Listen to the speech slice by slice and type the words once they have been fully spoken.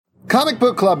Comic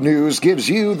Book Club News gives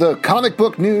you the comic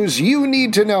book news you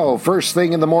need to know first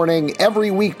thing in the morning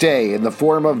every weekday in the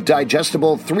form of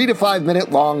digestible 3 to 5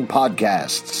 minute long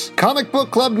podcasts. Comic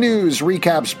Book Club News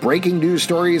recaps breaking news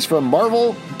stories from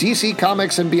Marvel, DC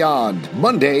Comics, and beyond,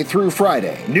 Monday through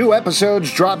Friday. New episodes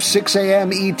drop 6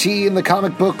 a.m. ET in the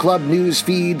Comic Book Club News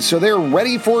feed, so they're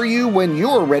ready for you when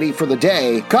you're ready for the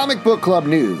day. Comic Book Club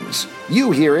News.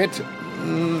 You hear it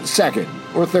second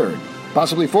or third,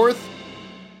 possibly fourth.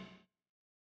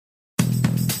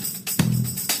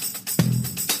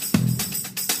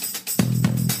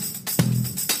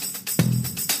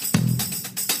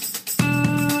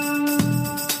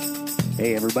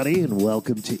 Hey everybody, and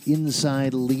welcome to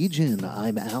Inside Legion.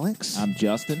 I'm Alex. I'm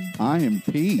Justin. I am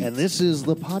Pete. And this is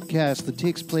the podcast that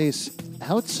takes place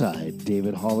outside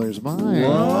David Haller's mind.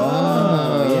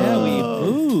 Whoa. Yeah, we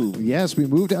moved. Yes, we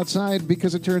moved outside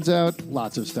because it turns out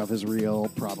lots of stuff is real,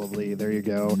 probably. There you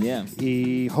go. Yeah.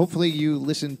 Hopefully you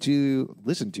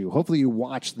hopefully you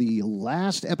watched the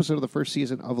last episode of the first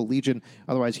season of Legion.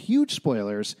 Otherwise, huge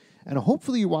spoilers. And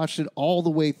hopefully you watched it all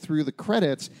the way through the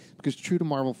credits, because true to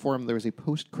Marvel form, there was a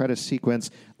post-credit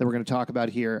sequence that we're going to talk about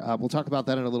here. We'll talk about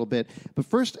that in a little bit. But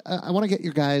first, I want to get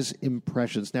your guys'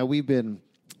 impressions. Now, we've been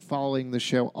following the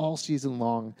show all season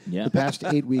long. Yeah. The past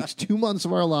 8 weeks, 2 months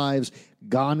of our lives,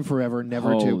 gone forever,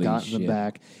 never to have gotten them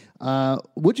back.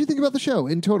 What do you think about the show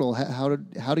in total? How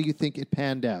do you think it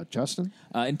panned out, Justin?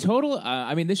 In total,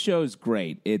 I mean, this show is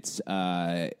great. It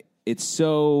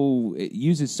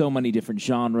uses so many different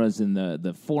genres, and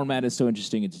the format is so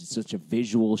interesting. It's such a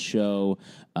visual show.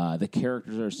 The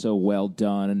characters are so well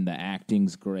done, and the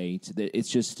acting's great. It's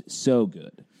just so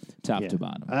good, top to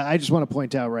bottom. I just want to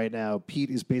point out right now, Pete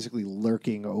is basically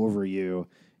lurking over you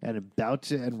and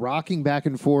rocking back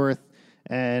and forth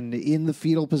and in the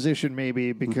fetal position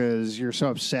maybe because you're so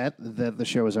upset that the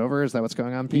show is over. Is that what's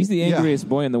going on, Pete? He's the angriest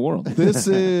boy in the world. This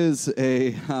is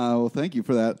well, thank you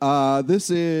for that. This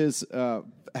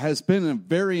has been a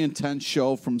very intense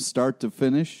show from start to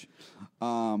finish.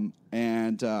 And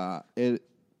it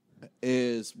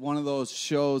is one of those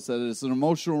shows that is an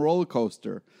emotional roller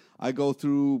coaster. I go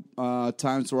through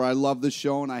times where I love this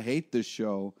show and I hate this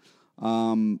show,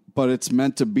 but it's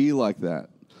meant to be like that.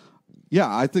 Yeah,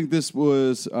 I think this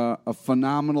was a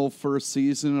phenomenal first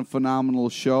season, a phenomenal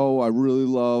show. I really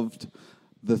loved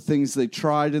the things they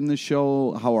tried in the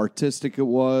show, how artistic it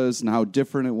was, and how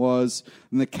different it was.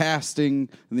 And the casting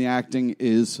and the acting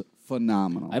is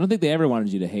phenomenal. I don't think they ever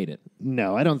wanted you to hate it.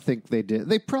 No, I don't think they did.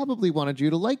 They probably wanted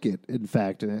you to like it, in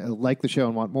fact, like the show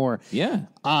and want more. Yeah.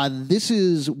 This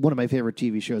is one of my favorite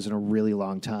TV shows in a really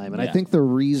long time. And I think the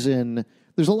reason...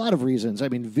 There's a lot of reasons. I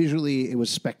mean, visually, it was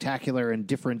spectacular and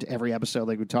different every episode,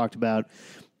 like we talked about.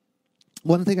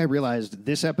 One thing I realized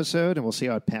this episode, and we'll see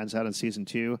how it pans out in season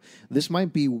 2, this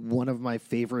might be one of my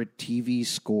favorite TV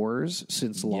scores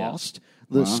since Lost.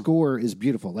 The score is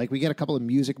beautiful. Like, we get a couple of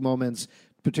music moments,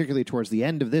 particularly towards the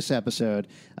end of this episode,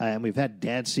 and we've had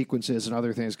dance sequences and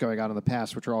other things going on in the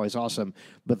past, which are always awesome.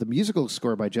 But the musical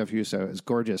score by Jeff Huso is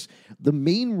gorgeous. The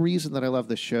main reason that I love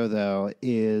this show, though,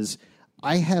 is...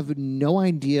 I have no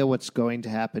idea what's going to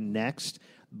happen next,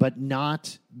 but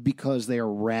not because they are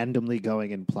randomly going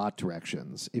in plot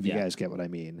directions, if you guys get what I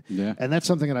mean. Yeah. And that's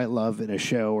something that I love in a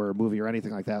show or a movie or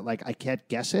anything like that. Like, I can't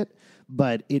guess it,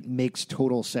 but it makes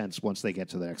total sense once they get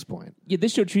to the next point. Yeah,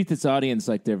 this show treats its audience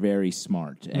like they're very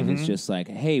smart. And it's just like,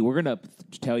 hey, we're going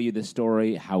to tell you the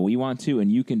story how we want to,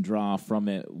 and you can draw from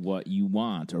it what you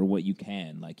want or what you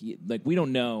can. Like we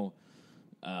don't know...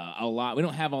 a lot. We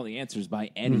don't have all the answers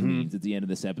by any means at the end of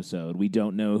this episode. We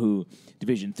don't know who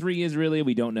Division 3 is really.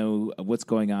 We don't know what's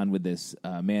going on with this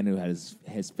man who has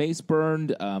his face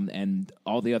burned, and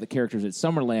all the other characters at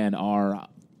Summerland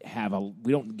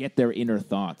we don't get their inner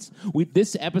thoughts.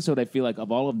 This episode, I feel like,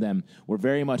 of all of them, we're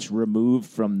very much removed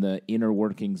from the inner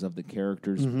workings of the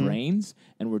characters' brains,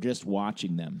 and we're just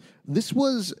watching them. This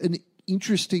was an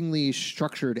interestingly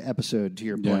structured episode, to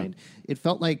your point. It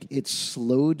felt like it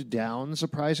slowed down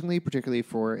surprisingly, particularly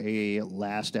for a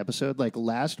last episode. Like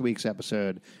last week's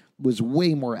episode was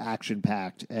way more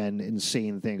action-packed and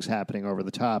insane things happening over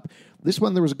the top. This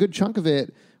one, there was a good chunk of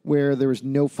it where there was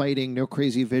no fighting, no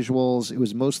crazy visuals. It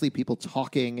was mostly people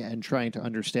talking and trying to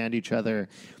understand each other.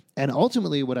 And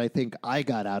ultimately, what I think I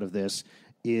got out of this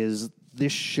is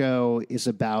this show is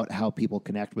about how people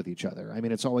connect with each other. I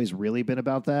mean, it's always really been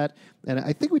about that. And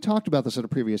I think we talked about this in a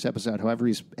previous episode, how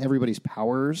everybody's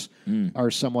powers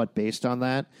are somewhat based on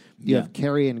that. You have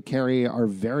Carrie, and Carrie are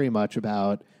very much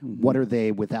about what are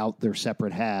they without their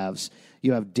separate halves.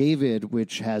 You have David,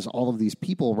 which has all of these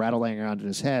people rattling around in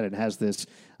his head and has this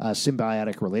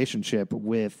symbiotic relationship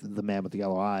with the man with the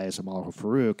yellow eyes, Amal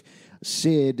Farouk.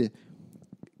 Sid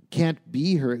can't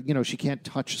be her, she can't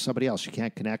touch somebody else. She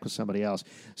can't connect with somebody else.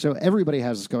 So everybody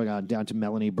has this going on, down to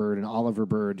Melanie Bird and Oliver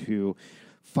Bird, who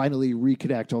finally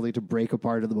reconnect only to break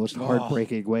apart in the most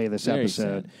heartbreaking way this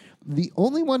episode. Sad. The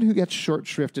only one who gets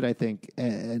short-shrifted, I think,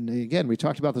 and again, we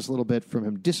talked about this a little bit from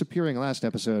him disappearing last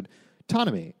episode,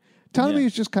 Tanami. Tanami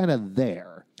is just kind of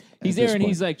there. He's there, and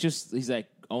he's like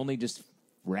only just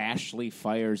rashly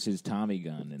fires his Tommy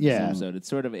gun in this episode. It's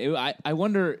sort of, I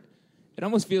wonder, it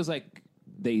almost feels like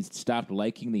they stopped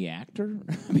liking the actor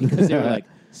because they were like,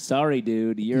 sorry,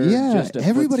 dude, you're just a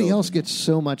everybody foot else soldier. gets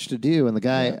so much to do, and the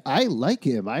guy, I like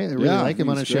him. I really like him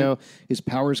on a show. His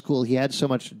power's cool. He had so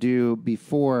much to do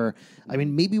before. I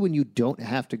mean, maybe when you don't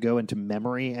have to go into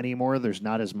memory anymore, there's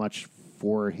not as much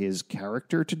for his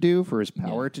character to do, for his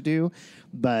power to do.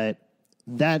 But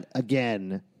that,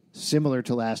 again, similar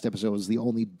to last episode, was the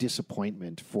only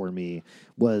disappointment for me,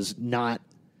 was not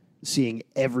seeing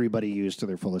everybody used to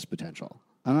their fullest potential.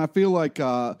 And I feel like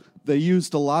they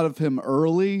used a lot of him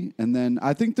early, and then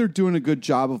I think they're doing a good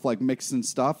job of like mixing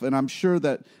stuff. And I'm sure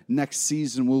that next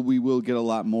season we will get a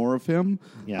lot more of him.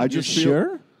 Yeah. I just feel,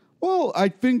 sure? Well, I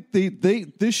think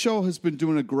this show has been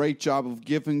doing a great job of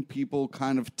giving people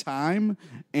kind of time.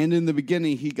 And in the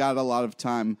beginning, he got a lot of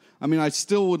time. I mean, I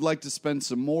still would like to spend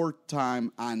some more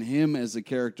time on him as a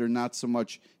character, not so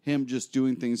much him just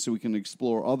doing things so we can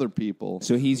explore other people.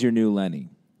 So he's your new Lenny.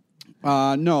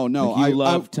 No. Like you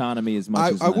love Tanami as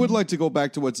much as I would Lenny. like to go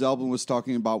back to what Zelvin was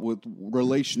talking about with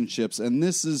relationships, and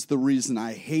this is the reason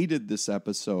I hated this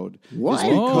episode. What?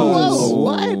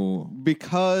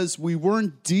 Because we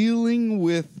weren't dealing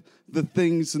with the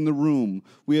things in the room.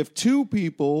 We have two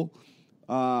people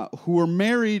who are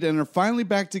married and are finally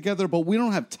back together, but we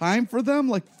don't have time for them?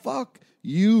 Like, fuck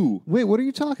you. Wait, what are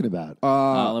you talking about?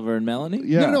 Oliver and Melanie?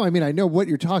 Yeah. No, I mean, I know what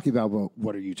you're talking about, but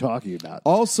what are you talking about?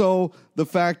 Also, the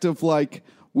fact of, like,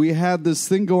 we had this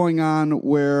thing going on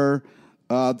where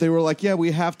they were like, yeah,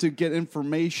 we have to get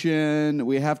information.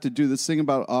 We have to do this thing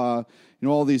about,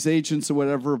 all these agents or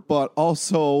whatever. But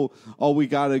also, we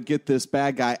got to get this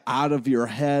bad guy out of your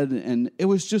head. And it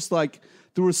was just like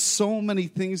there were so many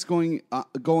things going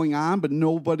on, but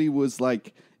nobody was,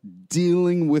 like,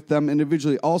 dealing with them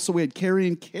individually. Also, we had Carrie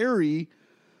and Carrie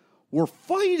were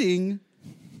fighting,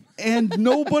 and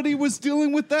nobody was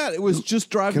dealing with that. It was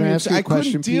just driving me insane. I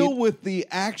couldn't deal with the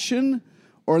action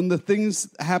or the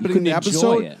things happening in the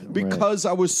episode because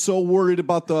I was so worried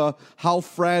about how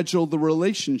fragile the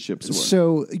relationships were.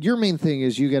 So your main thing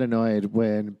is you get annoyed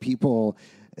when people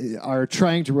are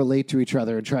trying to relate to each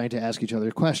other and trying to ask each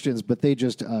other questions, but they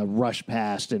just rush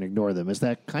past and ignore them. Is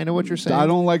that kind of what you're saying? I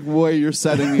don't like the way you're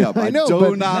setting me up. I know,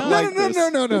 do not like no, this.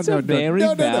 No. It's a very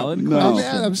valid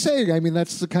question. I'm saying, I mean,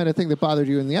 that's the kind of thing that bothered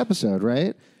you in the episode,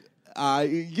 right?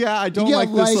 I don't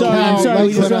like this. Sorry,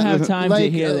 we just don't have time to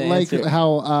hear the answer. Like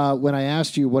how when I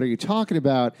asked you, what are you talking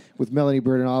about with Melanie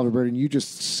Bird and Oliver Bird, and you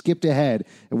just skipped ahead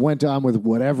and went on with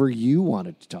whatever you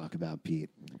wanted to talk about, Pete.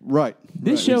 Right.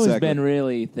 This show has been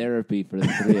really therapy for the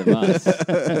three of us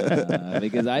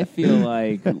because I feel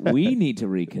like we need to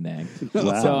reconnect.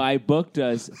 Wow. So I booked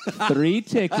us 3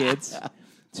 tickets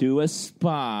to a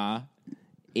spa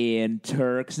in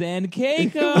Turks and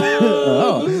Caicos.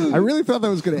 I really thought that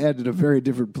was going to end in a very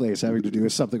different place, having to do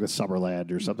with something with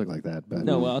Summerland or something like that. But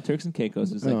no, well, Turks and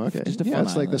Caicos is like just a fun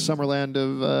it's like the Summerland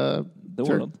of the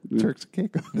world. Turks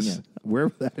and Caicos,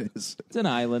 wherever that is. It's an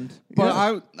island.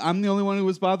 But I'm the only one who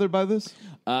was bothered by this?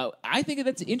 I think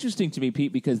that's interesting to me,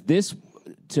 Pete, because this,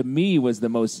 to me, was the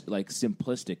most like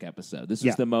simplistic episode. This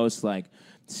was the most like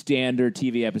standard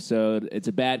TV episode. It's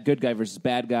a good guy versus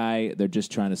bad guy. They're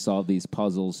just trying to solve these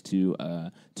puzzles to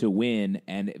win,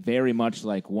 and very much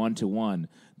like 1-to-1.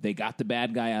 They got the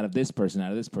bad guy out of this person,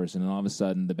 and all of a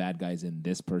sudden the bad guy's in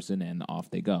this person, and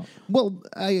off they go. Well,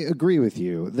 I agree with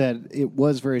you that it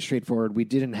was very straightforward. We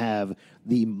didn't have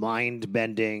the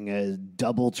mind-bending,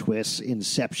 double twist,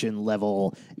 Inception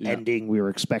level ending we were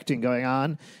expecting going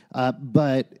on,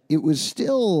 but it was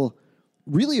still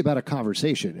really about a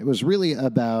conversation. It was really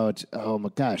about, oh my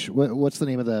gosh, what's the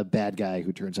name of the bad guy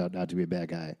who turns out not to be a bad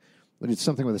guy? But it's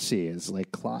something with a C. It's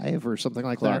like Clive or something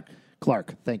like that.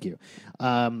 Clark, thank you.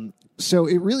 So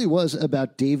it really was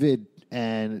about David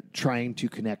and trying to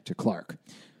connect to Clark.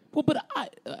 Well, but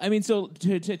I mean, so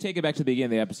to take it back to the beginning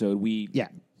of the episode, we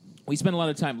spent a lot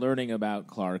of time learning about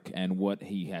Clark and what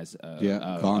he has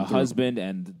a husband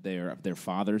and their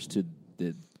fathers to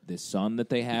the son that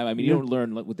they have. I mean, you don't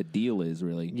learn what the deal is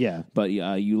really. Yeah, but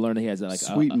you learn that he has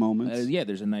sweet moments.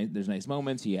 There's nice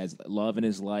moments. He has love in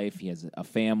his life. He has a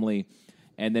family.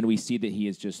 And then we see that he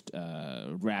is just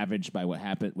ravaged by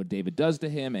what David does to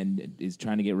him, and is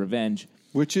trying to get revenge.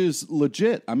 Which is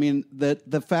legit. I mean,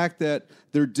 the fact that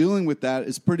they're dealing with that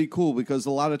is pretty cool, because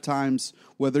a lot of times,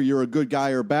 whether you're a good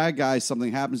guy or a bad guy,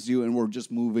 something happens to you, and we're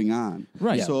just moving on.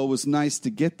 Right. Yeah. So it was nice to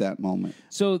get that moment.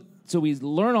 So we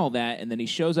learn all that, and then he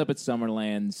shows up at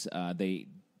Summerlands.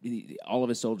 All of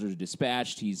his soldiers are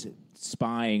dispatched. He's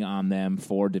spying on them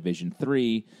for Division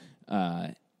 3,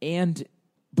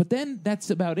 But then that's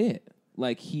about it.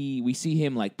 Like we see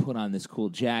him like put on this cool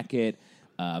jacket.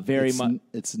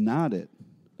 It's not it.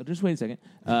 Just wait a second.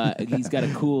 He's got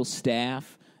a cool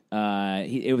staff.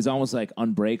 It was almost like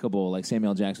Unbreakable, like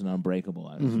Samuel Jackson Unbreakable.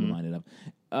 I was reminded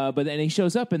of. But then he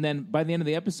shows up, and then by the end of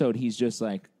the episode, he's just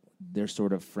like they're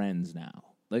sort of friends now.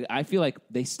 Like I feel like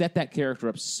they set that character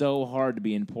up so hard to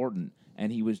be important.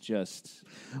 And he was just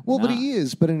but he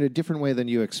is, but in a different way than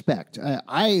you expect.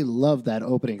 I love that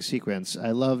opening sequence. I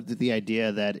loved the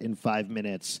idea that in 5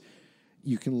 minutes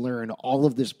you can learn all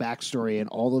of this backstory and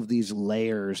all of these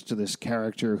layers to this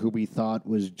character who we thought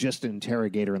was just an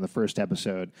interrogator in the first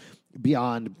episode,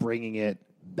 beyond bringing it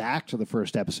back to the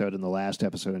first episode in the last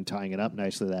episode and tying it up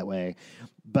nicely that way.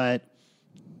 But,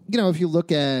 if you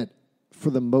look at,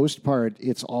 for the most part,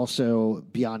 it's also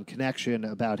beyond connection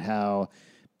about how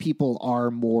people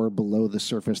are more below the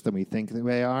surface than we think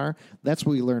they are. That's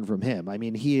what we learn from him. I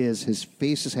mean, his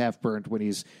face is half burnt when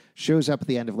he shows up at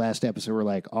the end of last episode. We're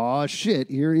like, oh shit,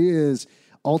 here he is,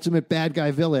 ultimate bad guy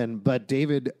villain. But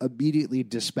David immediately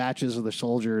dispatches the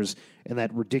soldiers in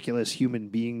that ridiculous human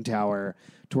being tower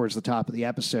towards the top of the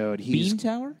episode. Bean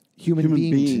tower? Human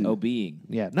being. Oh, being.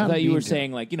 Yeah, not I thought you were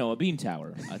saying like, a bean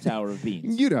tower, a tower of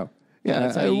beans.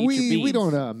 Yeah, we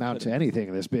don't amount to anything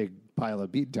in this big pile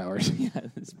of bean towers. Yeah,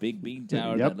 this big bean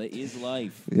tower that is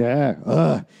life.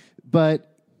 Yeah,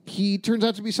 but he turns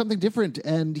out to be something different,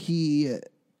 and he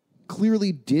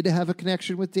clearly did have a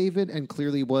connection with David, and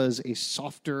clearly was a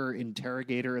softer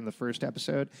interrogator in the first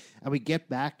episode. And we get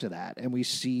back to that, and we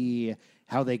see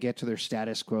how they get to their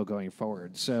status quo going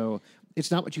forward. So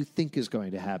it's not what you think is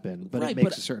going to happen, but it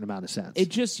makes a certain amount of sense.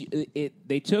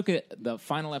 They took the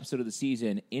final episode of the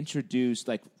season,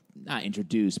 not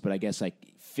introduced, but I guess like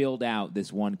filled out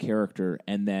this one character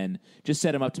and then just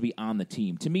set him up to be on the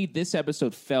team. To me, this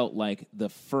episode felt like the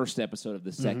first episode of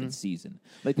the second season.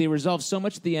 Like they resolved so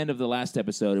much at the end of the last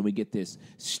episode, and we get this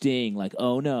sting like,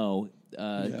 oh no,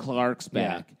 Clark's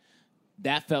back. Yeah.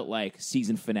 That felt like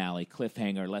season finale,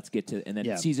 cliffhanger, let's get to... And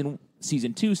then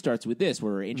season 2 starts with this,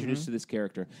 where we're introduced to this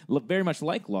character, very much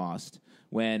like Lost,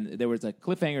 when there was a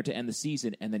cliffhanger to end the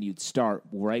season, and then you'd start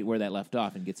right where that left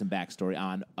off and get some backstory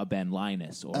on a Ben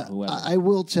Linus or whoever. I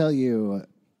will tell you...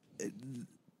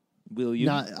 Will you?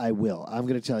 I will. I'm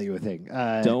going to tell you a thing.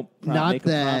 Don't make a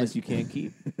promise you can't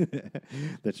keep.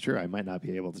 That's true. I might not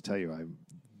be able to tell you. I'm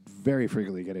very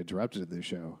frequently get interrupted in this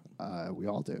show. We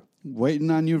all do. Waiting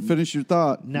on you to finish your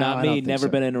thought. No, not me. Never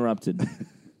been interrupted.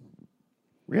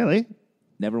 Really?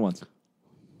 Never once.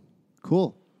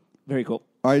 Cool. Very cool.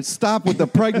 All right, stop with the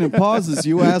pregnant pauses,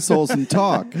 you assholes, and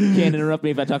talk. Can't interrupt me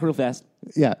if I talk real fast.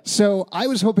 Yeah. So I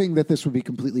was hoping that this would be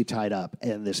completely tied up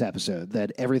in this episode,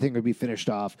 that everything would be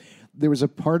finished off. There was a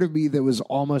part of me that was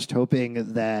almost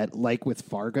hoping that, like with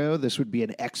Fargo, this would be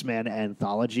an X-Men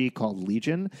anthology called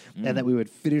Legion, and that we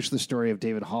would finish the story of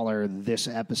David Haller this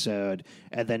episode,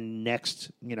 and then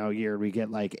next year we get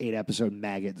like 8-episode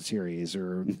Maggot series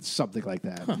or something like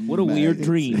that. Huh, what a weird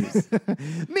dream.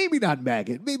 Maybe not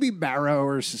Maggot. Maybe Barrow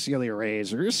or Cecilia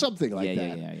Reyes or something like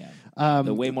that. Yeah.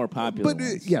 The way more popular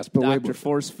ones. Yes, but Dr.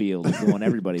 Forcefield is the one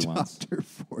everybody wants. Dr.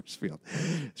 Forcefield.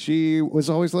 She was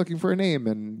always looking for a name,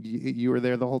 and you were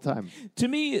there the whole time. To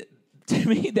me,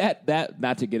 that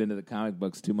not to get into the comic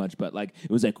books too much, but like it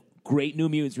was like great new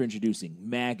mutants were introducing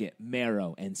Maggot,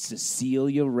 Marrow, and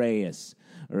Cecilia Reyes,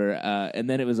 and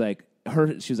then it was like.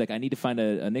 She was like, I need to find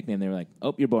a nickname. They were like,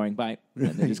 oh, you're boring. Bye.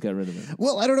 And they just got rid of it.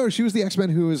 Well, I don't know. She was the X-Men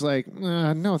who was like,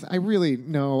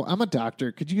 no, I'm a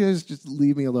doctor. Could you guys just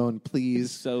leave me alone,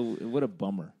 please? So what a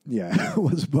bummer. Yeah, it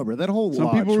was a bummer. That whole Some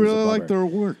people really like their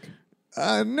work.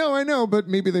 No, I know, but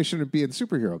maybe they shouldn't be in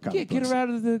superhero comic books. Get her out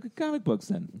of the comic books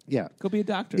then. Yeah. Go be a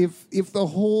doctor. If the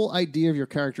whole idea of your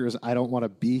character is I don't want to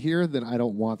be here, then I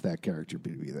don't want that character to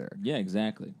be there. Yeah,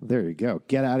 exactly. There you go.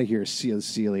 Get out of here,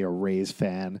 Celia Reyes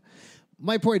fan.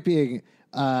 My point being,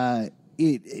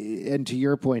 and to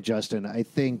your point, Justin, I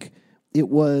think it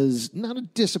was not a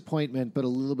disappointment, but a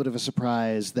little bit of a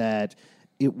surprise that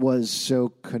it was so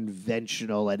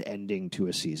conventional an ending to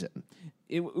a season.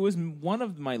 It was one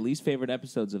of my least favorite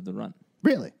episodes of the run.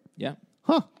 Really? Yeah.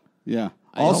 Huh. Yeah.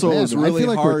 Also, it was really I feel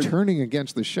like hard. we're turning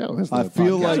against the show. I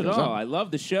feel Not like at all. I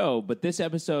love the show, but this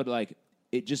episode, like,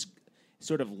 it just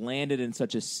sort of landed in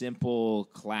such a simple,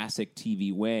 classic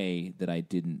TV way that I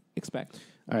didn't expect.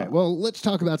 All right. Well, let's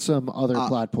talk about some other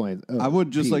plot points. I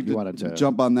would just Pete, like to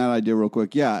jump on that idea real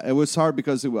quick. Yeah, it was hard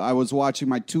because I was watching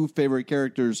my two favorite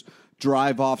characters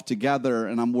drive off together,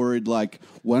 and I'm worried, like,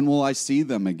 when will I see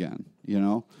them again? You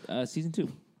know? Season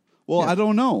 2. Well, I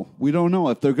don't know. We don't know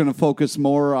if they're going to focus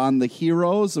more on the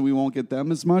heroes and we won't get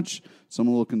them as much. So I'm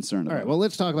a little concerned about All right. Well,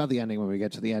 let's talk about the ending when we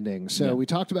get to the ending. So we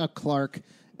talked about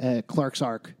Clark's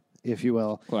arc, if you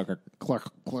will.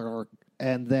 Clark.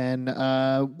 And then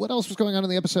what else was going on in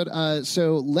the episode?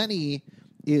 So Lenny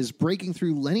is breaking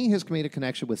through. Lenny has made a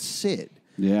connection with Sid.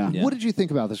 Yeah. What did you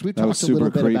think about this? We talked a little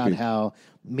bit about how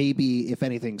maybe, if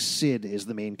anything, Sid is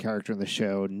the main character in the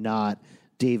show, not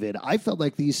David. I felt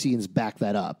like these scenes back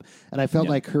that up. And I felt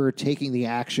like her taking the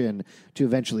action to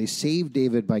eventually save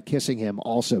David by kissing him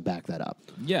also backed that up.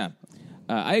 Yeah.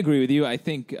 I agree with you. I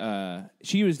think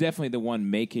she was definitely the one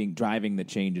driving the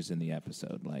changes in the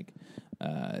episode. Like,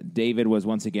 David was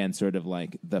once again sort of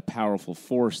like the powerful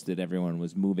force that everyone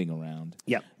was moving around.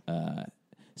 Yep.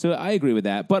 So I agree with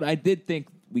that. But I did think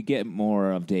we get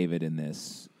more of David in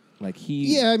this. Like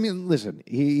Yeah, I mean, listen,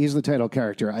 he's the title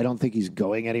character. I don't think he's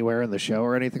going anywhere in the show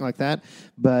or anything like that.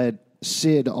 But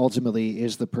Sid ultimately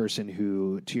is the person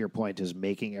who, to your point, is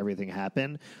making everything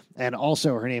happen. And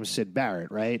also, her name's Sid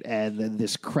Barrett, right? And then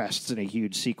this crests in a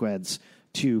huge sequence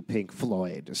to Pink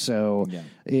Floyd. So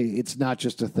it's not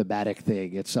just a thematic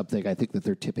thing. It's something I think that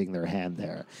they're tipping their hand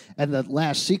there. And the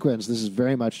last sequence, this is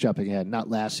very much jumping ahead, not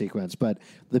last sequence, but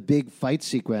the big fight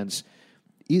sequence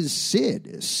is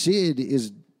Sid. Sid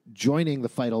is joining the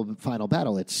final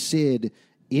battle. It's Sid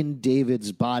in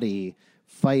David's body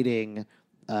fighting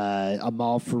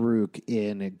Amal Farouk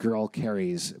in Girl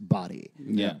Carrie's body.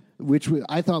 Yeah. Which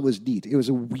I thought was neat. It was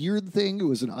a weird thing. It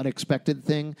was an unexpected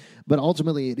thing. But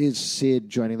ultimately, it is Sid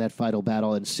joining that final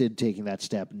battle and Sid taking that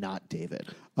step, not David.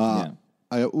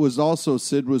 It was also,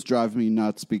 Sid was driving me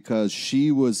nuts because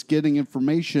she was getting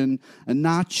information and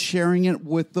not sharing it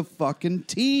with the fucking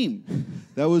team.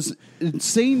 That was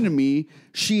insane to me.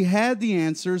 She had the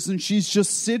answers and she's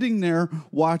just sitting there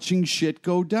watching shit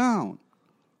go down.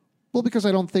 Well, because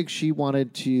I don't think she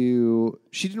wanted to.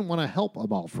 She didn't want to help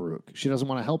Amal Farouk. She doesn't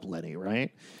want to help Lenny,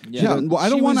 right? Yeah, well, I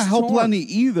don't want to help Lenny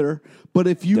either. But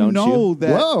if you know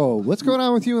that, whoa, what's going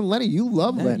on with you and Lenny? You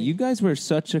love Lenny. You guys were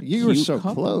such a you were so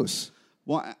couple. Close.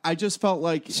 Well, I just felt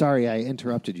like. Sorry, I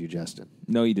interrupted you, Justin.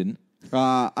 No, you didn't.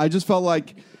 I just felt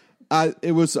like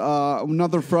it was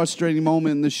another frustrating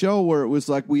moment in the show where it was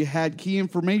like we had key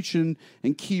information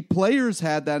and key players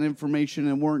had that information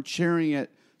and weren't sharing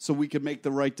it. So we could make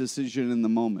the right decision in the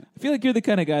moment. I feel like you're the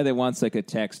kind of guy that wants like a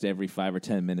text every 5 or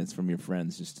 10 minutes from your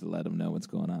friends just to let them know what's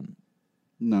going on.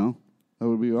 No, that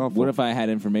would be awful. What if I had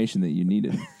information that you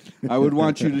needed? I would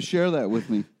want you to share that with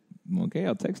me. Okay,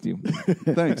 I'll text you.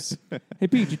 Thanks. Hey,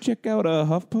 Pete, did you check out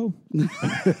HuffPo?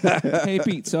 Hey,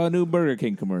 Pete, saw a new Burger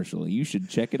King commercial. You should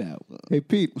check it out. Hey,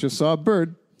 Pete, just saw a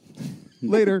bird.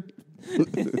 Later.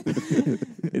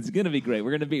 It's gonna be great.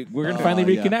 We're gonna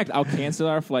finally reconnect. I'll cancel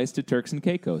our flights to Turks and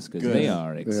Caicos because they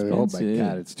are expensive. Oh my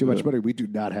God, it's too much money. We do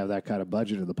not have that kind of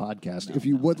budget in the podcast. If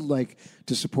you would like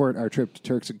to support our trip to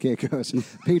Turks and Caicos,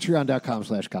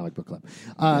 patreon.com/Comic Book Club.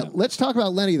 Let's talk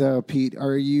about Lenny though, Pete.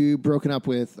 Are you broken up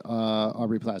with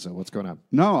Aubrey Plaza? What's going on?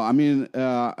 No, I mean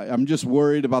I'm just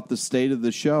worried about the state of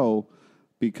the show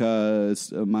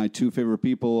because my two favorite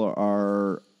people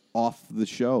are off the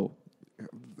show.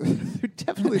 They're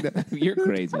definitely not. You're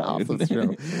crazy. Off the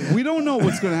show. We don't know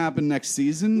what's going to happen next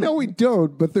season. No, we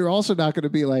don't. But they're also not going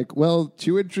to be like, well,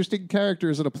 two interesting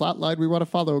characters in a plot line we want to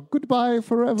follow. Goodbye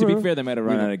forever. To be fair, they might have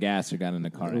run out of gas or got in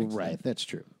a car accident. Right, that's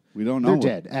true. We don't know.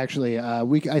 They're dead. Actually,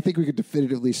 I think we could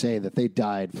definitively say that they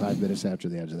died 5 minutes after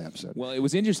the end of the episode. Well, it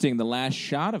was interesting. The last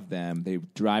shot of them, they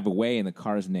drive away, and the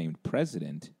car is named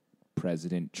President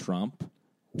Trump,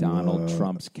 Donald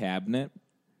Trump's cabinet.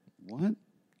 What?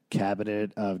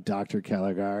 Cabinet of Dr.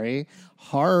 Caligari.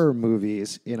 Horror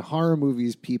movies. In horror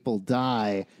movies, people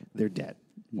die. They're dead.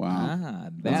 Wow.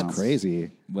 That's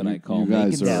crazy. What I call you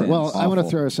guys making are sense. Well, I want to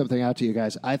awful. throw something out to you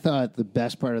guys. I thought the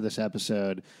best part of this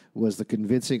episode was the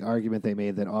convincing argument they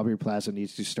made that Aubrey Plaza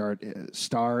needs to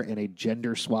star in a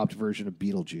gender-swapped version of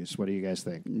Beetlejuice. What do you guys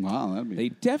think? Wow, that'd be. They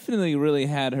definitely really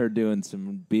had her doing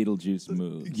some Beetlejuice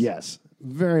moves. Yes.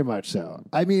 Very much so.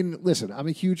 I mean, listen, I'm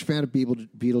a huge fan of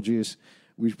Beetlejuice.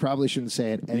 We probably shouldn't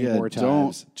say it any more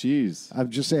times. Jeez. I'm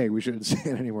just saying we shouldn't say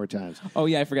it any more times. Oh,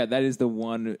 yeah, I forgot. That is the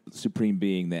one supreme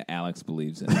being that Alex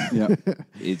believes in. Yeah.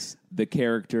 It's the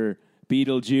character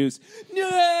Beetlejuice.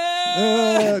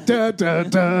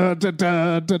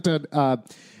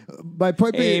 My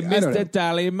point Hey, being, I don't know. Mr.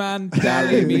 Tallyman,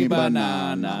 tally me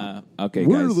banana. Okay,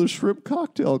 Where guys. did the shrimp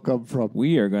cocktail come from?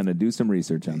 We are going to do some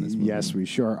research on this movie. Yes, we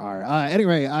sure are.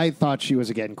 Anyway, I thought she was,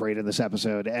 again, great in this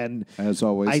episode. And As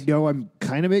always. I know I'm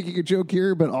kind of making a joke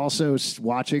here, but also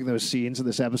watching those scenes in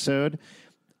this episode,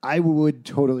 I would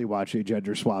totally watch a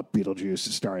gender swap Beetlejuice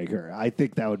starring her. I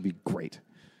think that would be great.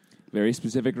 Very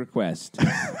specific request.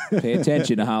 Pay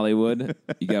attention, Hollywood.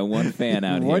 You got one fan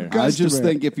out One here. guy- I just Customer.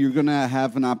 think if you're going to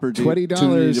have an opportunity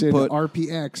 $20 to in put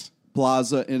RPX.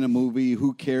 Plaza in a movie,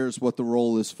 who cares what the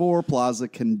role is for? Plaza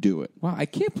can do it. Wow, I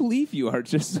can't believe you are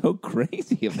just so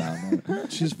crazy about her.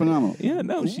 She's phenomenal. Yeah,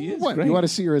 no, she is What, great. you want to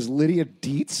see her as Lydia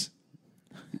Dietz?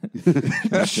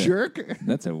 Jerk.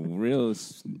 That's a real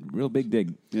big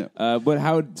dig. Yeah. But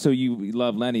how? So you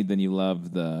love Lenny, then you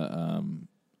love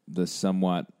the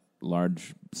somewhat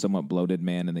large, somewhat bloated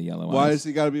man in the yellow Why eyes. does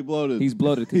he got to be bloated? He's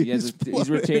bloated because he's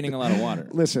retaining a lot of water.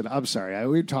 Listen, I'm sorry.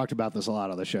 We've talked about this a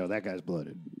lot on the show. That guy's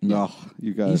bloated. No,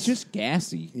 you guys. He's just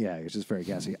gassy. Yeah, he's just very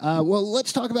gassy. Well,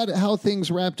 let's talk about how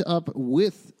things wrapped up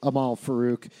with Amal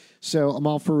Farouk. So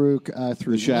Amal Farouk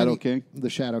through The Shadow Lenny- King? the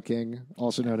Shadow King,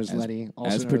 also known as Lenny,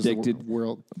 also as known as the predicted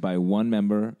world. by one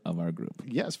member of our group.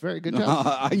 Yes, very good job.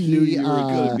 I knew you were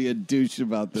going to be a douche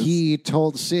about this. He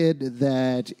told Sid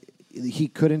that he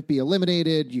couldn't be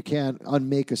eliminated. You can't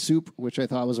unmake a soup, which I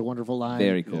thought was a wonderful line.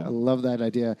 Very cool. I love that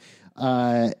idea.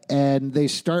 And they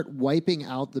start wiping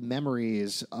out the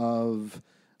memories of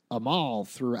Amal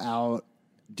throughout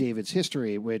David's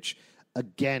history, which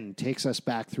again takes us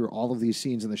back through all of these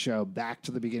scenes in the show, back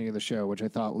to the beginning of the show, which I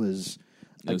thought was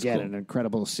again cool. an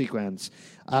incredible sequence.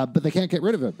 But they can't get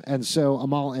rid of him, and so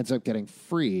Amal ends up getting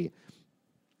free.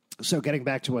 So getting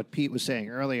back to what Pete was saying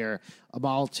earlier,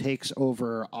 Amal takes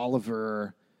over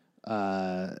Oliver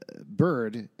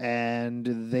Bird, and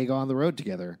they go on the road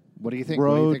together. What do you think? What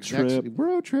do you Road think's trip. next?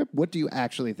 Road trip. What do you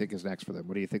actually think is next for them?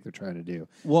 What do you think they're trying to do?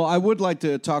 Well, I would like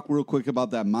to talk real quick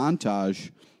about that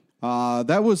montage.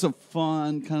 That was a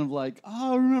fun kind of like,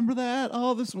 oh, remember that?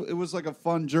 Oh, it was like a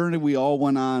fun journey we all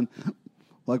went on.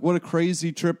 Like, what a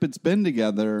crazy trip it's been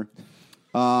together.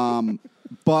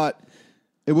 But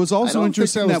it was also I don't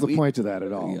interesting think that was that the point of that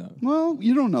at all. Yeah. Well,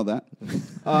 you don't know that.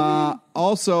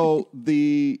 Also,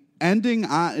 the ending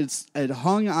it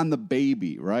hung on the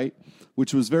baby, right?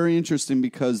 Which was very interesting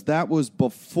because that was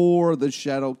before the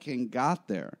Shadow King got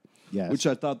there. Yes. Which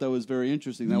I thought that was very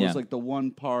interesting. That Yeah. was like the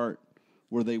one part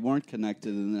where they weren't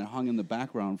connected and it hung in the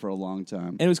background for a long time.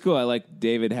 And it was cool. I like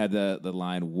David had the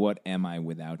line, "What am I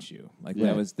without you?" Like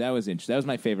Yeah. that was interesting. That was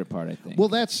my favorite part. I think. Well,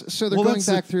 that's so they're Well, going that's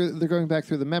back through. They're going back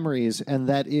through the memories, and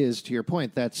that is, to your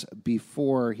point, that's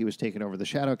before he was taken over the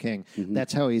Shadow King.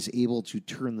 That's how he's able to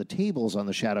turn the tables on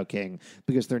the Shadow King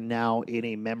because they're now in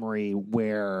a memory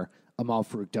where Amal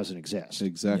Farouk doesn't exist.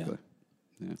 Exactly.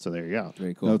 So there you go.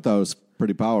 very I cool. thought that was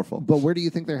pretty powerful. But where do you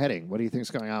think they're heading? What do you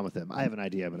think's going on with them? I have an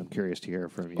idea, but I'm curious to hear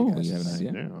from you Oh, guys. you have an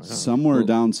idea? No. Somewhere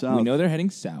down south. We know they're heading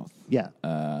south. Yeah.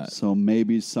 So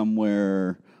maybe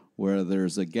somewhere where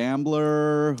there's a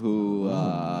gambler who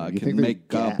you can think make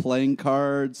they're playing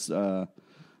cards. Oh,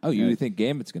 you think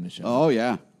Gambit's going to show? Oh,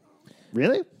 yeah.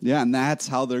 Really? Yeah, and that's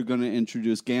how they're going to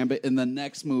introduce Gambit in the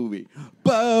next movie.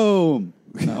 Boom!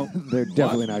 No. They're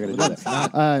definitely not going to do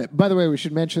that. By the way, we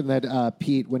should mention that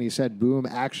Pete, when he said boom,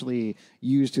 actually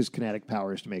used his kinetic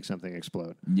powers to make something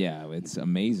explode. Yeah, it's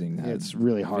amazing. It's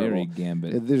really horrible. Very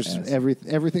Gambit. There's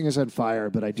everything is on fire,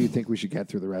 but I do think we should get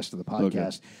through the rest of the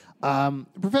podcast.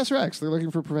 Professor X, they're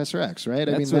looking for Professor X, right?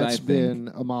 That's what I that's think.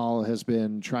 been Amal has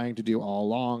been trying to do all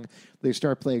along. They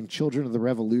start playing Children of the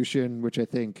Revolution, which I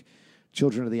think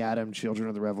Children of the Atom, Children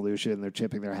of the Revolution. They're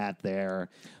tipping their hat there.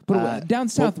 But down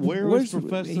south, Where was where's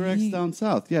Professor X he- down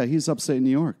south? Yeah, he's upstate New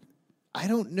York. I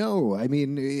don't know. I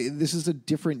mean, this is a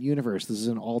different universe. This is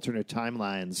an alternate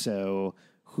timeline, so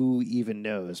who even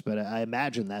knows? But I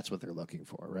imagine that's what they're looking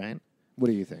for, right? What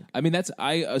do you think? I mean,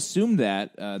 I assume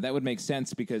that that would make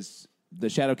sense because the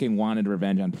Shadow King wanted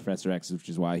revenge on Professor X, which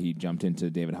is why he jumped into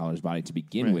David Haller's body to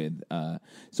begin with.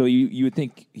 So you would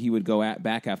think he would go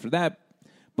back after that.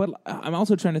 But I'm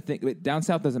also trying to think. Down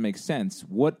south doesn't make sense.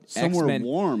 What Somewhere X-Men?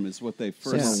 warm is what they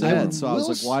first Yeah. said. So I was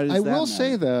like, why does I that will matter?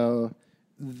 say, though,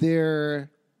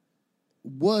 there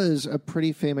was a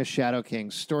pretty famous Shadow King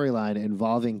storyline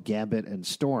involving Gambit and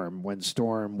Storm when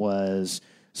Storm was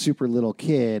super little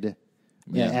kid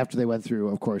Yeah. After they went through,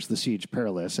 of course, the Siege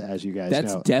Perilous, as you guys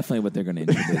That's know. definitely what they're going to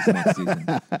introduce next season.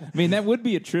 I mean, that would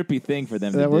be a trippy thing for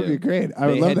them to do. That would be great. I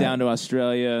would they love head that. down to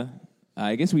Australia.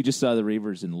 I guess we just saw the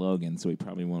Reavers in Logan, so we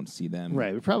probably won't see them.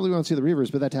 Right. We probably won't see the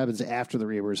Reavers, but that happens after the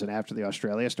Reavers and after the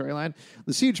Australia storyline.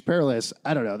 The Siege Perilous,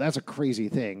 I don't know. That's a crazy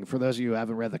thing. For those of you who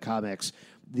haven't read the comics,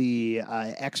 the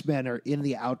X-Men are in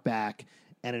the Outback,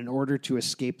 and in order to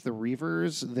escape the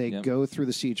Reavers, they go through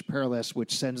the Siege Perilous,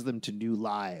 which sends them to new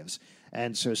lives.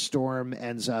 And so Storm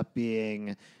ends up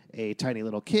being a tiny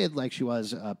little kid like she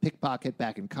was a pickpocket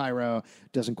back in Cairo,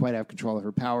 doesn't quite have control of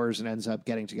her powers, and ends up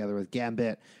getting together with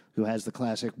Gambit, who has the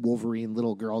classic Wolverine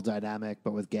little girl dynamic,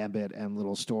 but with Gambit and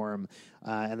little Storm,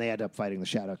 and they end up fighting the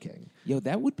Shadow King. Yo,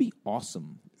 that would be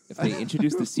awesome if they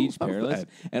introduced the Siege Perilous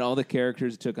and all the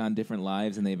characters took on different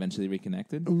lives and they eventually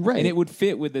reconnected. Right. And it would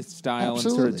fit with the style and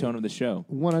sort Absolutely. of tone of the show.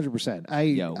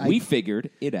 100%. We figured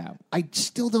it out. I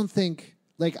still don't think,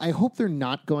 I hope they're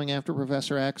not going after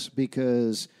Professor X,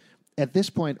 because at this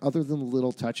point, other than the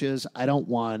little touches, I don't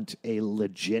want a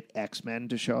legit X-Men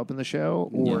to show up in the show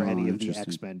or any of the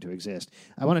X-Men to exist.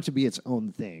 I want it to be its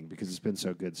own thing because it's been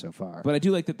so good so far. But I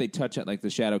do like that they touch it, like the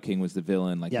Shadow King was the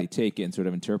villain, they take it and sort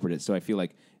of interpret it. So I feel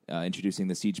like introducing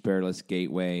the Siege Perilous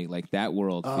Gateway, like that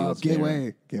world feels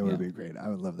Gateway would be great. I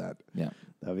would love that. Yeah.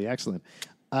 That would be excellent.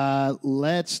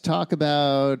 Let's talk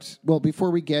about,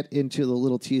 before we get into the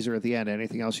little teaser at the end,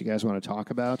 anything else you guys want to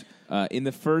talk about? In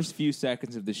the first few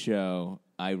seconds of the show,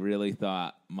 I really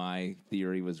thought my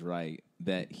theory was right,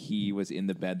 that he was in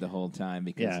the bed the whole time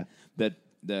because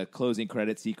the closing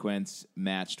credit sequence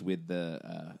matched with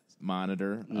the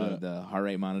monitor, the heart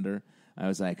rate monitor. I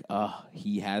was like, oh,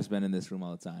 he has been in this room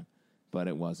all the time. But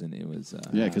it wasn't. It was...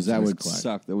 because that would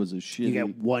suck. That was a shitty... You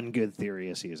get one good theory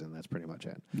a season. That's pretty much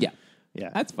it. Yeah. Yeah.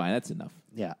 That's fine. That's enough.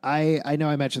 Yeah. I know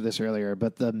I mentioned this earlier,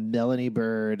 but the Melanie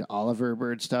Bird, Oliver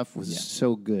Bird stuff was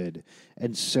so good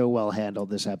and so well handled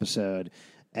this episode.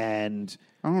 And...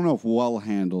 I don't know if well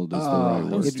handled is the right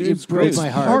word. It broke my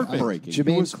heart. Heartbreaking.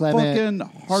 Jermaine Clement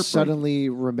heartbreaking. suddenly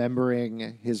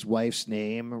remembering his wife's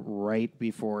name right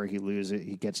before he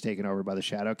gets taken over by the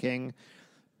Shadow King.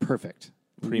 Perfect.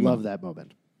 Primo. Love that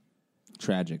moment.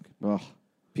 Tragic. Ugh.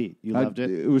 Pete, you loved it?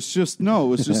 It was just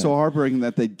so heartbreaking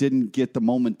that they didn't get the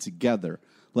moment together.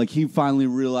 Like, he finally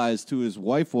realized who his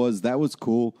wife was. That was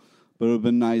cool, but it would have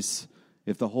been nice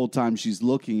if the whole time she's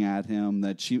looking at him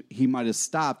that he might have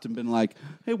stopped and been like,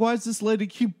 hey, why does this lady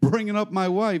keep bringing up my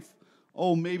wife?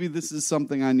 Oh, maybe this is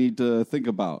something I need to think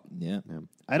about. Yeah.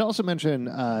 I'd also mention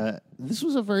this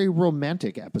was a very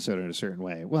romantic episode in a certain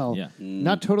way. Well,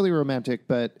 not totally romantic,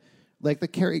 but like the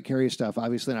Carrie stuff,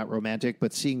 obviously not romantic,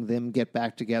 but seeing them get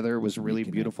back together was really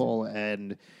beautiful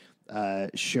and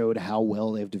showed how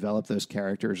well they've developed those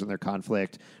characters and their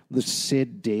conflict. The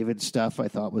Sid David stuff I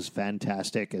thought was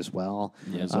fantastic as well.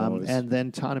 Yeah, and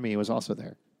then Tonomy was also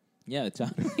there. Yeah,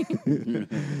 Tommy.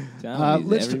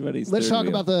 Let's talk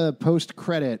about the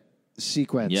post-credit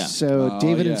sequence. Yeah. So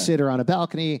David and Sid are on a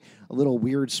balcony. A little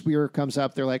weird sphere comes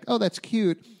up. They're like, oh, that's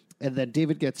cute. And then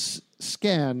David gets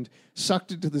scanned,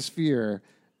 sucked into the sphere,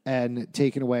 and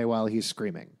taken away while he's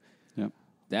screaming. Yep.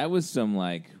 That was some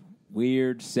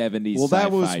weird 70s Well,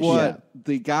 that was what shit.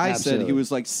 the guy Absolutely. said. He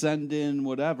was like, send in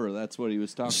whatever. That's what he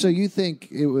was talking So about. you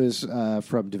think it was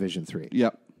from Division 3?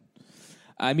 Yep.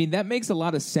 I mean, that makes a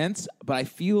lot of sense, but I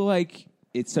feel like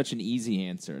it's such an easy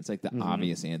answer. It's like the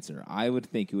obvious answer. I would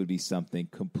think it would be something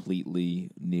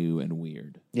completely new and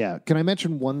weird. Yeah. Can I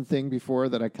mention one thing before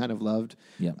that I kind of loved?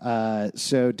 Yeah.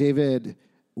 So David,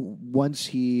 once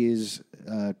he's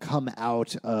come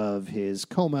out of his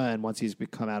coma and once he's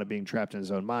come out of being trapped in his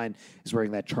own mind, is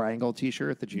wearing that triangle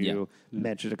T-shirt that you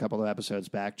mentioned a couple of episodes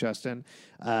back, Justin.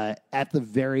 At the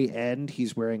very end,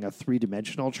 he's wearing a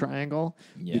 3-dimensional triangle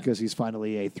because he's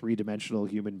finally a 3-dimensional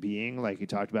human being, like he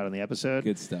talked about in the episode.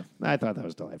 Good stuff. I thought that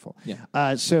was delightful.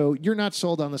 Yeah. So you're not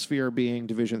sold on the sphere being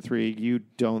Division 3. You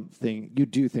do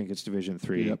think it's Division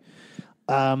 3.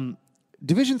 Yep.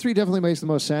 Division 3 definitely makes the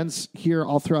most sense. Here,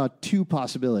 I'll throw out 2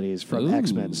 possibilities from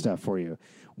X-Men stuff for you.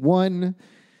 One,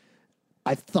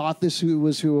 I thought this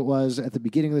was who it was at the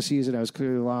beginning of the season. I was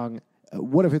clearly wrong.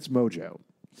 What if it's Mojo?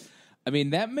 I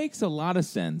mean, that makes a lot of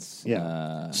sense.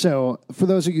 Yeah. So, for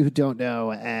those of you who don't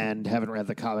know and haven't read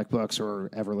the comic books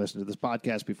or ever listened to this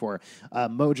podcast before,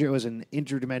 Mojo is an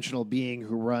interdimensional being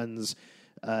who runs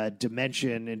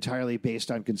dimension entirely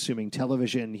based on consuming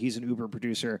television. He's an Uber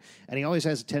producer, and he always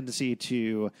has a tendency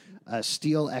to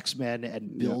steal X-Men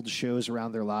and build shows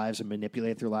around their lives and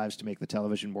manipulate their lives to make the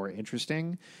television more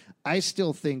interesting. I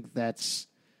still think that's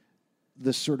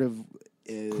the sort of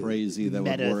crazy that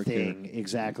would meta work thing. here.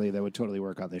 Exactly, that would totally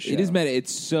work on this show. It is meta.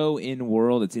 It's so in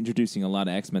world. It's introducing a lot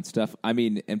of X-Men stuff. I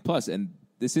mean, and plus, and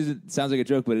this sounds like a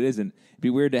joke, but it isn't. It'd be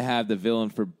weird to have the villain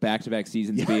for back-to-back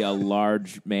seasons be a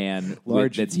large man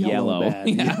that's yellow. Man.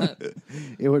 Yeah.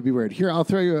 It would be weird. Here, I'll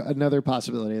throw you another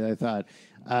possibility that I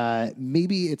thought.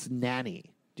 Maybe it's Nanny.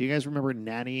 Do you guys remember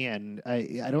Nanny? And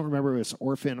I don't remember if it was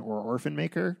Orphan or Orphan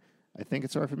Maker. I think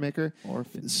it's Orphan Maker.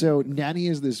 Orphan. So Nanny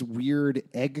is this weird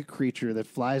egg creature that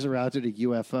flies around in a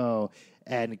UFO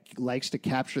and likes to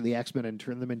capture the X-Men and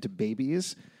turn them into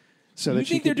babies. So You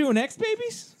think they're doing X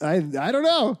babies? I don't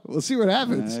know. We'll see what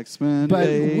happens. X-Men But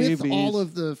babies. with all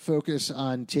of the focus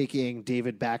on taking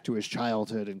David back to his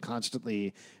childhood and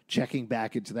constantly checking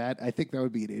back into that, I think that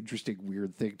would be an interesting,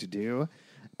 weird thing to do.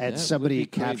 And That would somebody be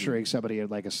crazy. capturing somebody in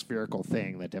like a spherical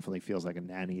thing, that definitely feels like a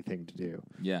Nanny thing to do.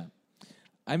 Yeah.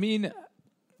 I mean,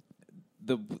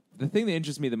 the thing that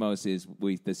interests me the most is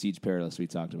the Siege Perilous we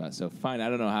talked about. So fine, I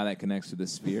don't know how that connects to the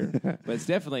sphere, but it's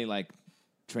definitely like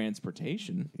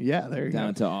transportation. Yeah, there you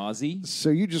down go. to Aussie. So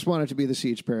you just want it to be the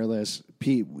Siege Perilous.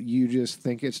 Pete, you just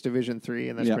think it's Division 3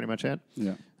 and that's Yeah. pretty much it?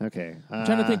 Yeah. Okay. I'm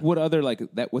trying to think what other like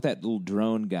that with that little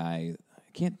drone guy.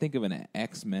 I can't think of an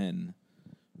X-Men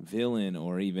villain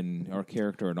or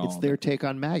character at all. It's their take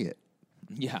on Maggot.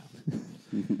 Yeah.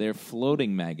 They're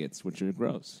floating maggots, which are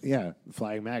gross. Yeah,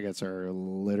 flying maggots are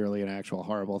literally an actual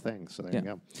horrible thing. So there you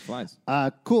go. Flies.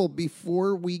 Cool.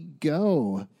 Before we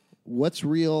go, what's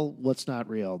real? What's not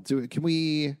real? Can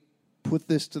we put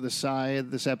this to the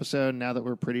side this episode now that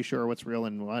we're pretty sure what's real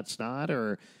and what's not?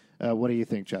 Or what do you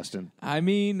think, Justin? I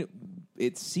mean,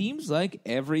 it seems like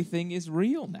everything is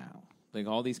real now. Like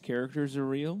all these characters are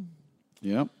real.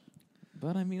 Yep.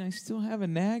 But I mean, I still have a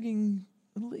nagging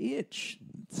little itch.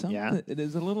 It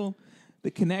is a little the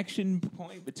connection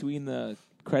point between the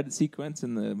credit sequence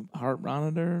and the heart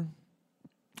monitor.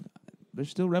 There's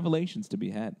still revelations to be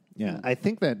had. Yeah, I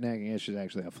think that nagging itch is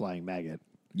actually a flying maggot.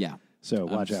 Yeah. So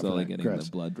watch I'm out for slowly that. getting Gross.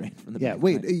 the blood drain from the Yeah, back.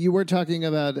 wait, you were talking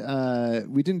about,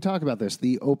 we didn't talk about this.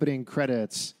 The opening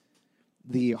credits,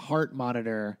 the heart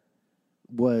monitor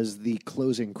was the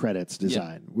closing credits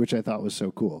design, which I thought was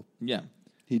so cool. Yeah.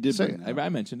 He did So- bring that up. I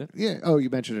mentioned it. Yeah. Oh, you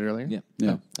mentioned it earlier? Yeah.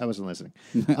 Yeah. Oh, I wasn't listening.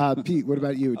 Pete, what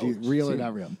about you? Real or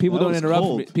not real? People That don't was interrupt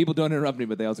cold. me. People don't interrupt me,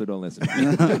 but they also don't listen.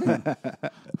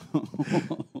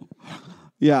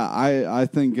 Yeah, I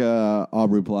think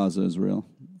Aubrey Plaza is real,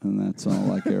 and that's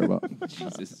all I care about.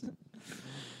 Jesus.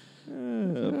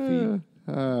 Pete.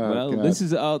 Well,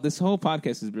 God. this whole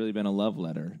podcast has really been a love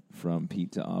letter from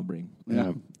Pete to Aubrey.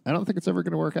 Yeah. I don't think it's ever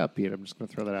going to work out, Pete. I'm just going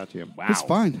to throw that out to you. Wow. It's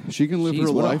fine. She can live Jeez,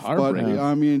 her what a life, but heartbreak.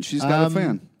 I mean, she's got a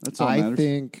fan. That's all that I matters.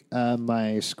 think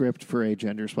my script for a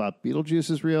gender swap Beetlejuice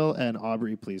is real, and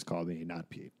Aubrey, please call me, not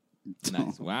Pete.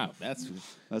 Nice. Wow.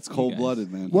 That's cold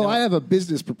blooded, man. Well, I have a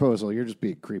business proposal. You're just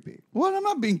being creepy. What? I'm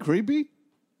not being creepy.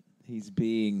 He's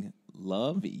being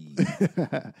lovey.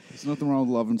 There's nothing wrong with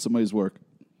loving somebody's work.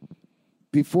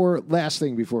 Last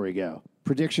thing before we go,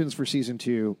 predictions for season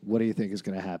 2. What do you think is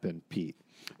going to happen, Pete?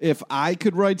 If I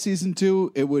could write season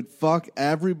 2, it would fuck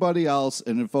everybody else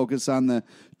and it'd focus on the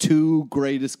two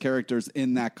greatest characters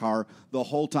in that car the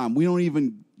whole time. We don't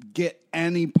even get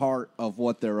any part of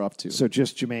what they're up to. So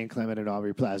just Jermaine Clement and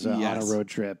Aubrey Plaza on a road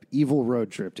trip, evil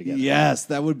road trip together. Yes,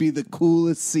 that would be the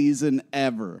coolest season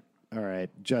ever. All right,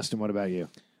 Justin, what about you?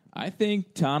 I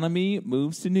think Tanami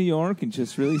moves to New York and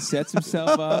just really sets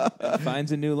himself up and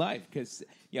finds a new life because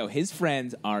his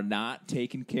friends are not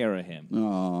taking care of him.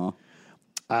 Aw.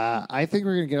 I think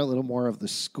we're going to get a little more of the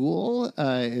school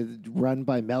run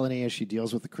by Melanie as she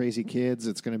deals with the crazy kids.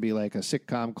 It's going to be like a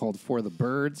sitcom called For the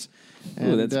Birds.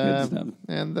 Ooh, that's good stuff.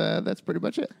 And that's pretty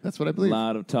much it. That's what I A believe.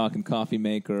 lot of talking coffee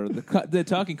maker. The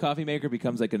talking coffee maker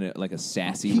becomes like a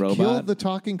sassy He robot. killed the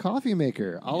talking coffee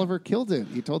maker. Oliver killed it.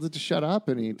 He told it to shut up,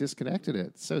 and he disconnected it.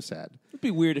 It's so sad. It'd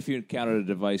be weird if you encountered a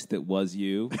device that was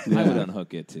you. I would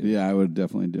unhook it too. Yeah, I would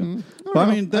definitely do. Mm-hmm. But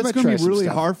I mean, I that's might going try to be some really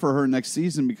stuff. hard for her next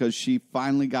season because she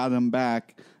finally got him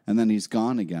back and then he's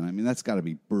gone again. I mean, that's got to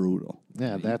be brutal.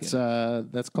 Yeah,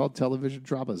 that's called television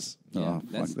dramas. Yeah, Oh, fuck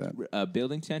that's that.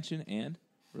 building tension and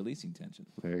releasing tension.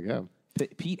 There you go.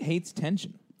 Pete hates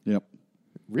tension. Yep.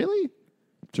 Really?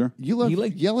 Sure. You love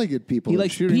yelling at people he and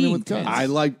likes shooting them being with guns.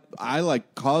 tense. I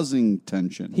like causing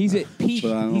tension. He's at peak.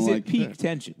 But I don't He's like- at peak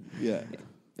tension. Yeah.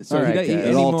 So All right, he doesn't guys. eat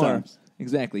At all anymore. times.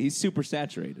 Exactly. He's super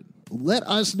saturated. Let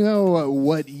us know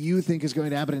what you think is going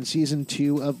to happen in Season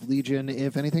 2 of Legion.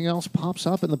 If anything else pops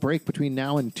up in the break between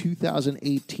now and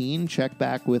 2018, check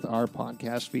back with our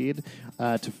podcast feed,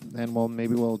 and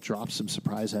maybe we'll drop some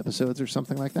surprise episodes or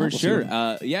something like that. For sure.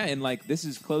 And this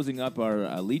is closing up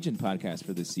our Legion podcast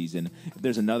for this season. If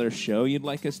there's another show you'd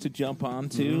like us to jump on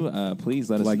to, please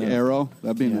let us know. Like Arrow?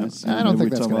 That'd be nice. I don't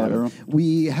think that's going to happen.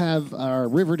 We have our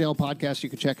Riverdale podcast you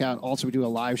can check out. Also, we do a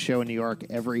live show in New York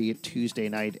every Tuesday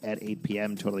night at 8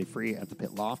 p.m., totally free at the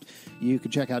Pit Loft. You can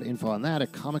check out info on that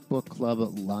at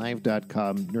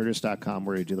comicbookclublive.com, nerdist.com,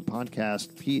 where you do the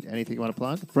podcast. Pete, anything you want to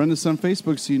plug? Friend us on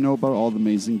Facebook so you know about all the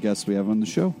amazing guests we have on the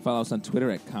show. Follow us on Twitter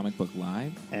at Comic Book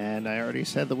Live. And I already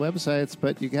said the websites,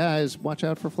 but you guys, watch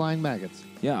out for flying maggots.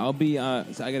 Yeah, I'll be... so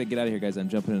I got to get out of here, guys. I'm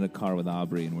jumping in a car with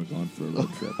Aubrey, and we're going for a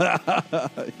road trip.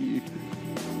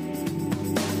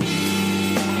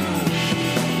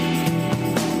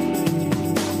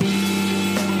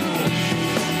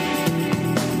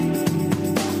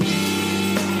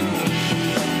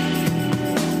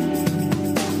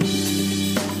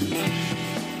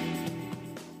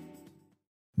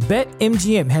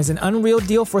 BetMGM has an unreal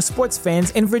deal for sports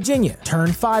fans in Virginia. Turn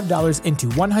 $5 into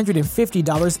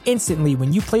 $150 instantly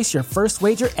when you place your first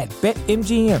wager at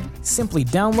BetMGM. Simply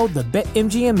download the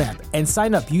BetMGM app and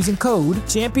sign up using code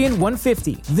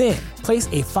Champion150. Then, place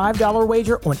a $5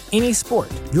 wager on any sport.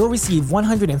 You'll receive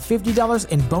 $150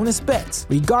 in bonus bets,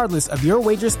 regardless of your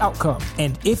wager's outcome.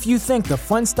 And if you think the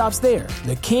fun stops there,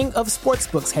 the King of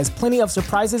Sportsbooks has plenty of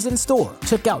surprises in store.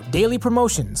 Check out daily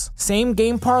promotions,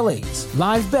 same-game parlays,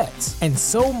 live bets, and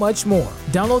so much more.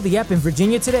 Download the app in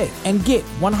Virginia today and get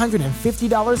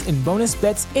 $150 in bonus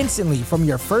bets instantly from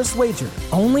your first wager.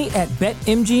 Only at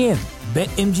BetMGM.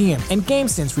 BetMGM and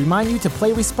GameSense remind you to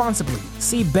play responsibly.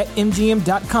 See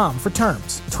BetMGM.com for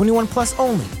terms. 21 plus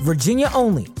only. Virginia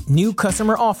only. New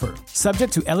customer offer.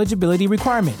 Subject to eligibility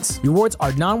requirements. Rewards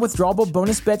are non-withdrawable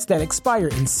bonus bets that expire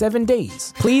in 7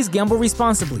 days. Please gamble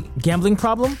responsibly. Gambling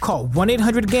problem? Call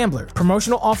 1-800-GAMBLER.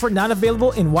 Promotional offer not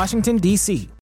available in Washington, D.C.